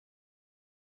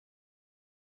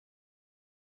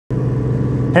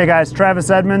Hey guys, Travis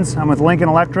Edmonds. I'm with Lincoln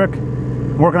Electric,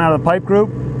 working out of the pipe group.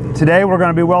 Today we're going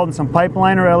to be welding some pipe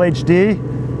liner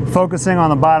LHD, focusing on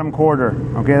the bottom quarter.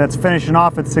 Okay, that's finishing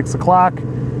off at 6 o'clock.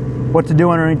 What to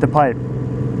do underneath the pipe.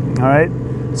 All right,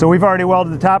 so we've already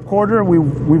welded the top quarter.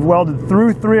 We've welded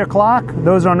through 3 o'clock.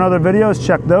 Those are on other videos.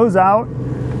 Check those out.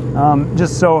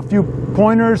 Just so a few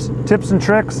pointers, tips and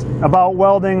tricks about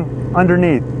welding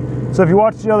underneath. So if you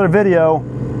watch the other video,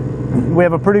 we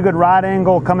have a pretty good rod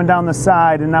angle coming down the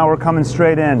side, and now we're coming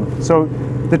straight in. So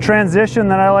the transition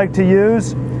that I like to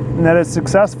use and that is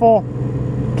successful,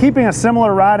 keeping a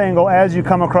similar rod angle as you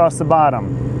come across the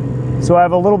bottom. So I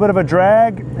have a little bit of a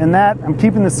drag in that I'm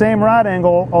keeping the same rod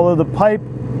angle, although the pipe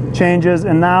changes,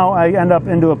 and now I end up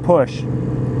into a push.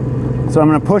 So I'm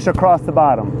going to push across the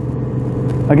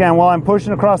bottom. Again, while I'm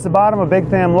pushing across the bottom, a big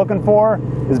thing I'm looking for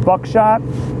is buckshot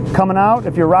coming out.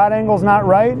 If your rod angle's not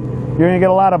right, you're going to get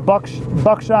a lot of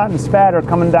buckshot and spatter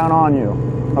coming down on you.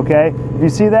 Okay? If you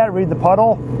see that, read the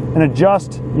puddle and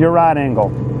adjust your rod angle.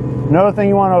 Another thing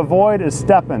you want to avoid is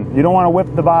stepping. You don't want to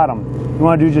whip the bottom. You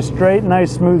want to do just straight,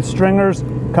 nice, smooth stringers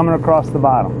coming across the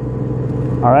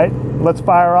bottom. All right? Let's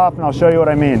fire off and I'll show you what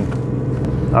I mean.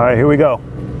 All right, here we go.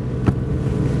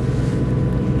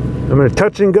 I'm going to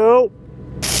touch and go,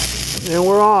 and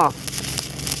we're off.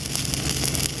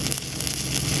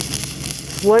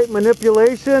 Slight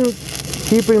manipulation,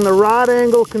 keeping the rod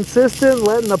angle consistent,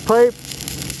 letting the pipe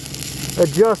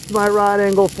adjust my rod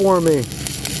angle for me.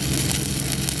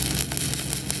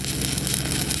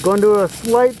 Going to do a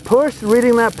slight push,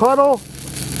 reading that puddle.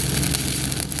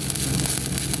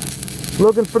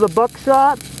 Looking for the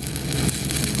buckshot.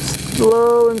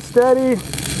 Slow and steady.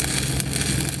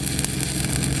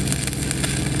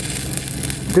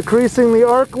 Decreasing the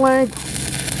arc length.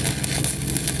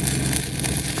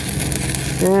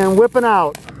 And whipping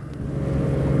out.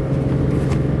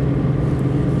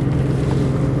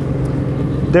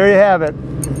 There you have it,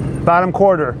 bottom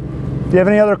quarter. If you have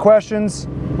any other questions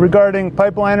regarding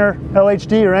pipe liner,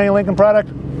 LHD, or any Lincoln product,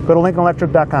 go to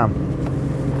lincolnelectric.com.